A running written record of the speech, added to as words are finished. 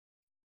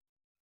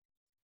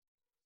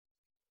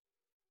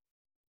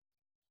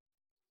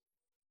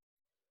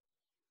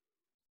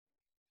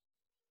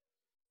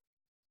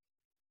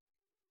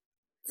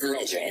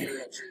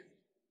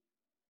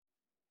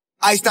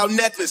Iced out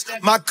necklace.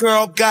 My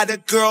girl got a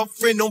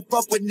girlfriend, don't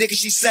fuck with niggas,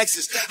 she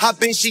sexist.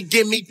 Hop in, she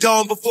give me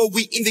dome before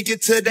we even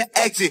get to the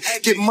exit.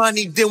 Get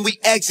money, then we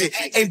exit.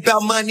 Ain't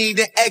about money,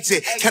 then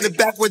exit. Kinda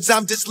backwards,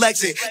 I'm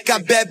dyslexic.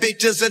 Got bad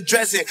bitches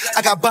addressing.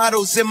 I got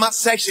bottles in my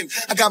section.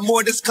 I got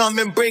more that's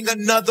coming, bring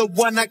another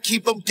one, I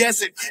keep them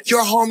guessing.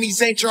 Your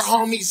homies ain't your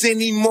homies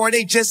anymore,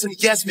 they just some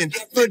yes men.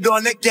 Foot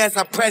on the gas,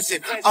 I press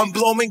it. I'm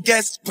blowing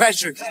gas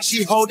pressure.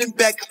 She holding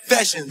back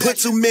confession. Put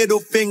two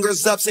middle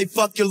fingers up, say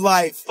fuck your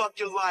life. Fuck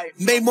your life.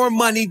 Made more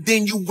money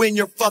than you win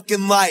your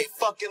fucking life.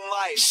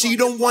 She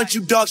don't want you,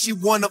 dog, she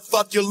wanna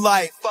fuck your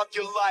life.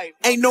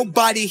 Ain't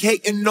nobody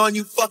hating on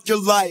you, fuck your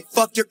life.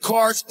 Fuck your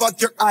cars, fuck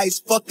your ice.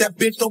 Fuck that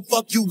bitch, don't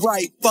fuck you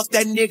right. Fuck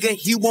that nigga,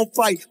 he won't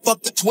fight.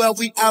 Fuck the 12,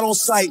 we out on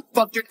sight.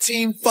 Fuck your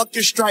team, fuck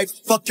your stripe.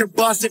 Fuck your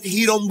boss if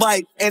he don't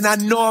like. And I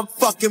know I'm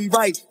fucking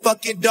right.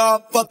 Fuck your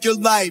dog, fuck your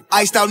life.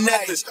 Iced out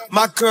necklace.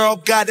 My girl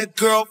got a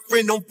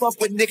girlfriend, don't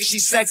fuck with niggas, she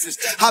sexist.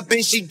 Hop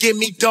in, she give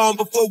me dome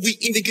before we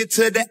even get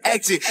to the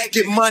exit.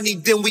 Get money,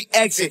 then we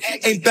exit.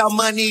 Ain't about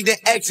money, then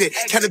exit.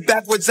 Kinda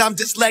backwards, I'm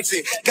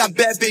dyslexic. Got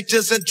bad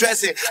bitches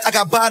addressing. I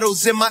got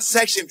bottles in my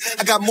section.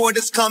 I got more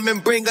that's coming,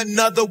 bring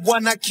another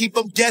one, I keep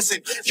them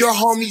guessing. Your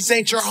homies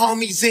ain't your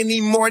homies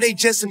anymore, they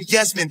just some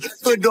yes men.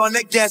 Foot on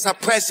the gas, I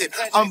press it.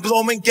 I'm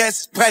blowing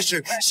gas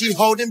pressure. She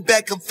holding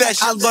back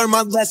confession. I learned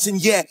my lesson,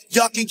 yeah.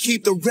 Y'all can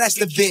keep the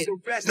rest of it.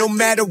 No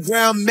matter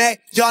where I'm at,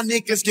 y'all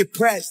niggas get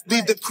pressed.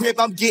 Leave the crib,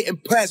 I'm getting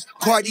pressed.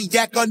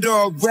 Cardiac under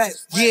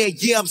arrest.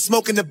 Yeah, I'm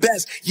smoking the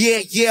best.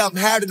 Yeah, I'm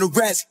higher than the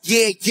rest.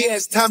 Yeah,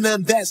 it's time to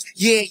invest.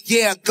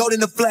 Yeah, gold in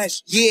the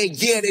flesh.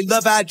 Yeah, they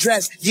love our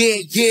dress.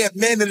 Yeah,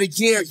 man of the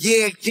year.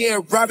 Yeah,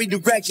 Robbie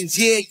directions.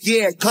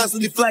 Yeah,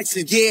 constantly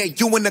flexing. Yeah,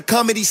 you in the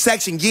comedy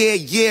section.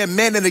 Yeah,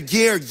 man of the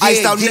year. Yeah,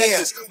 iced out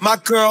necklace. My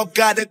girl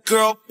got a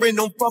girlfriend,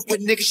 don't fuck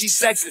with niggas, she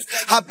sexist.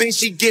 Hop in,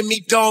 she give me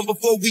dome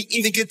before we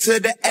even get to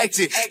the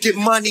exit. Get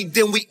money,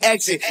 then we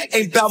exit.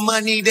 Ain't about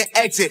money, then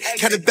exit.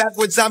 Kinda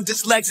backwards, I'm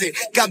dyslexic.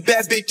 Got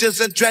bad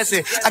bitches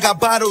addressing. I got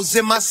bottles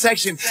in my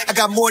section. I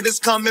got more that's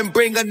coming,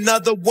 bring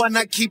another one,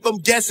 I keep them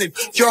guessing.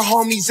 Your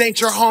homies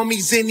ain't your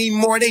homies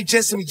anymore, they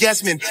just some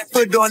yes men.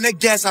 Foot on the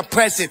gas, I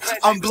press it.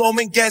 I'm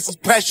blowing gas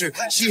pressure.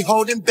 She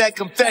holding back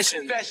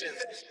confession.